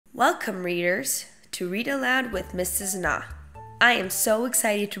Welcome, readers, to Read Aloud with Mrs. Na. I am so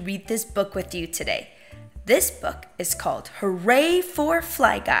excited to read this book with you today. This book is called Hooray for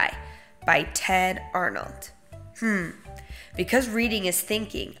Fly Guy by Ted Arnold. Because reading is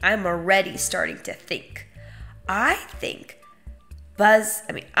thinking, I'm already starting to think. I think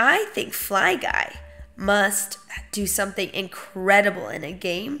Fly Guy must do something incredible in a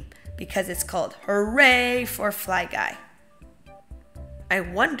game because it's called Hooray for Fly Guy. I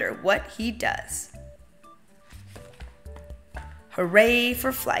wonder what he does. Hooray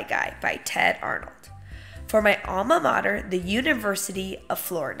for Fly Guy by Ted Arnold. For my alma mater, the University of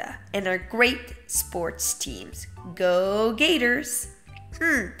Florida, and our great sports teams. Go Gators!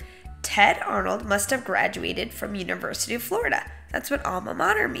 Ted Arnold must have graduated from University of Florida. That's what alma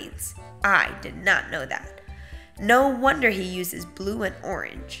mater means. I did not know that. No wonder he uses blue and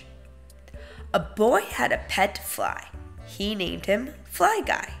orange. A boy had a pet fly. He named him Fly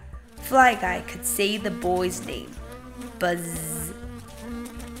Guy. Fly Guy could say the boy's name. Buzz.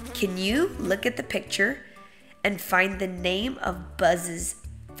 Can you look at the picture and find the name of Buzz's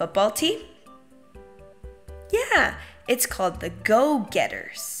football team? Yeah, it's called the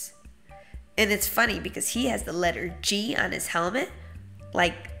Go-Getters. And it's funny because he has the letter G on his helmet,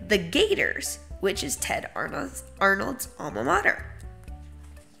 like the Gators, which is Ted Arnold's alma mater.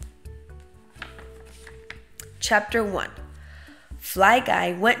 Chapter 1. Fly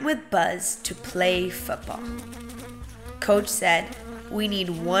Guy went with Buzz to play football. Coach said, "We need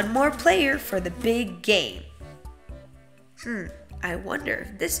one more player for the big game." I wonder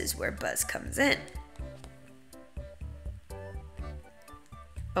if this is where Buzz comes in.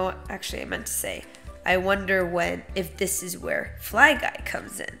 Oh, actually, I meant to say, I wonder if this is where Fly Guy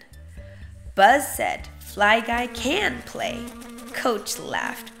comes in. Buzz said, "Fly Guy can play." Coach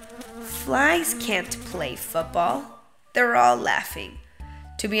laughed. "Flies can't play football." They're all laughing.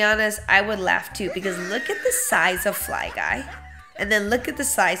 To be honest, I would laugh too because look at the size of Fly Guy and then look at the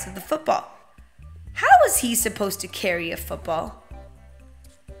size of the football. How is he supposed to carry a football?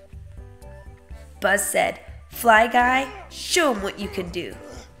 Buzz said, "Fly Guy, show him what you can do."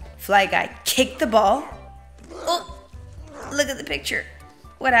 Fly Guy kicked the ball. Oh, look at the picture.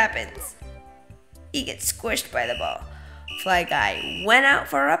 What happens? He gets squished by the ball. Fly Guy went out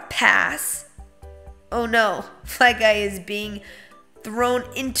for a pass. Oh no, Fly Guy is being thrown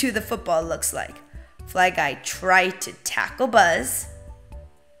into the football, looks like. Fly Guy tried to tackle Buzz.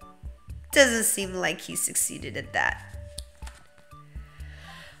 Doesn't seem like he succeeded at that.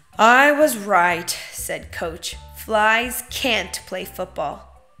 "I was right," said Coach. "Flies can't play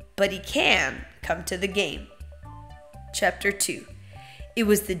football, but he can come to the game." Chapter 2. It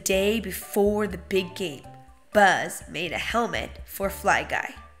was the day before the big game. Buzz made a helmet for Fly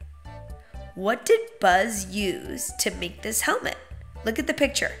Guy. What did Buzz use to make this helmet? Look at the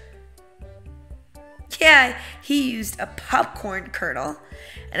picture. Yeah, he used a popcorn kernel,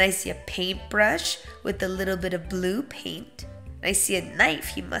 and I see a paintbrush with a little bit of blue paint. And I see a knife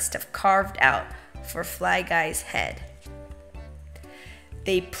he must have carved out for Fly Guy's head.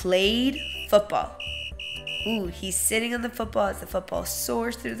 They played football. Ooh, he's sitting on the football as the football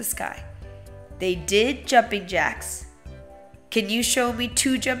soars through the sky. They did jumping jacks. Can you show me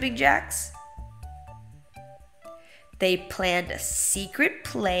 2 jumping jacks? They planned a secret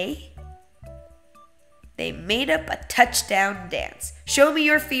play. They made up a touchdown dance. Show me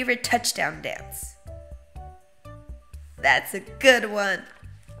your favorite touchdown dance. That's a good one.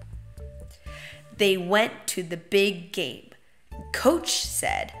 They went to the big game. Coach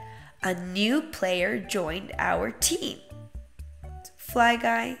said, "A new player joined our team." Fly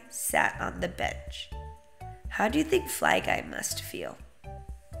Guy sat on the bench. How do you think Fly Guy must feel?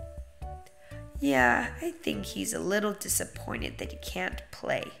 Yeah, I think he's a little disappointed that he can't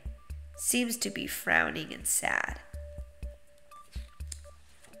play. Seems to be frowning and sad.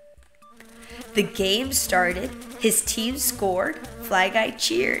 The game started. His team scored. Fly Guy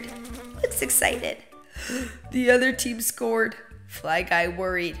cheered. Looks excited. The other team scored. Fly Guy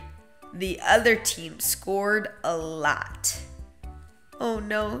worried. The other team scored a lot. Oh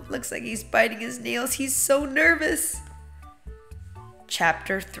no, looks like he's biting his nails. He's so nervous.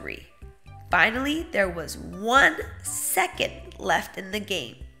 Chapter 3. Finally, there was 1 second left in the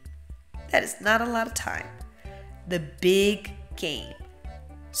game. That is not a lot of time. The big game.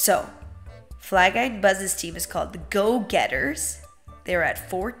 So, Fly Guy and Buzz's team is called the Go-Getters. They're at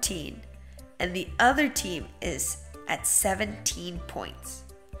 14. And the other team is at 17 points.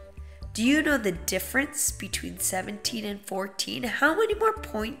 Do you know the difference between 17 and 14? How many more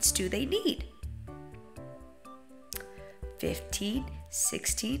points do they need? 15,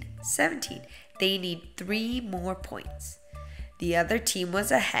 16, 17. They need 3 more points. The other team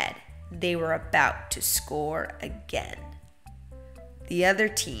was ahead. They were about to score again. The other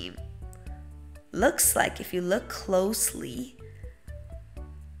team looks like, if you look closely,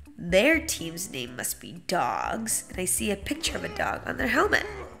 their team's name must be Dogs, and I see a picture of a dog on their helmet.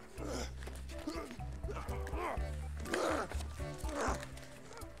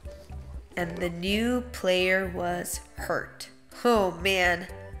 And the new player was hurt. Oh man,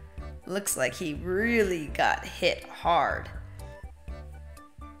 looks like he really got hit hard.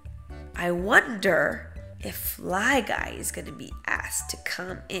 I wonder if Fly Guy is going to be asked to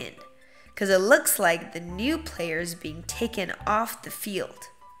come in, because it looks like the new player is being taken off the field.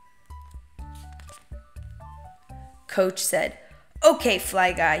 Coach said, "Okay,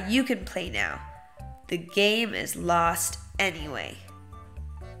 Fly Guy, you can play now. The game is lost anyway."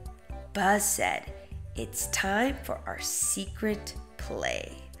 Buzz said, "It's time for our secret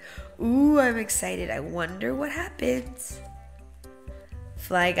play." Ooh, I'm excited. I wonder what happens.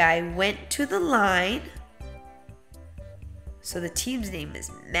 Fly Guy went to the line. So the team's name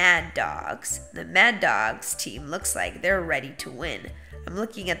is Mad Dogs. The Mad Dogs team looks like they're ready to win. I'm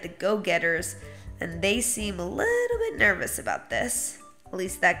looking at the Go-Getters, and they seem a little bit nervous about this. At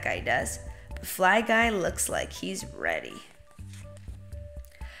least that guy does. But Fly Guy looks like he's ready.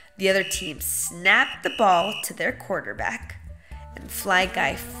 The other team snapped the ball to their quarterback, and Fly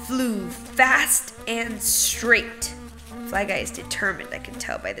Guy flew fast and straight. Fly Guy is determined, I can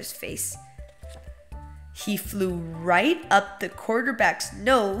tell by his face. He flew right up the quarterback's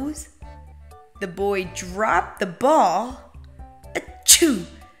nose. The boy dropped the ball. Achoo!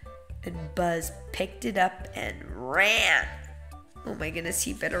 And Buzz picked it up and ran. Oh my goodness,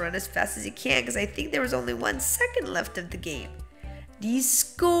 he better run as fast as he can, because I think there was only 1 second left of the game. He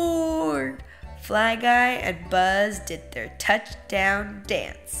scored! Fly Guy and Buzz did their touchdown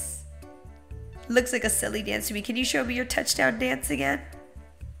dance. Looks like a silly dance to me. Can you show me your touchdown dance again?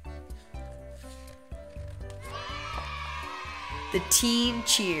 The team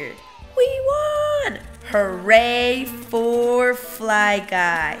cheered. "We won! Hooray for Fly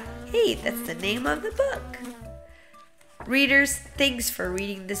Guy." Hey, that's the name of the book. Readers, thanks for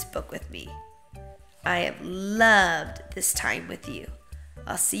reading this book with me. I have loved this time with you.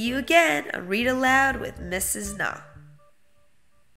 I'll see you again on Read Aloud with Mrs. Na.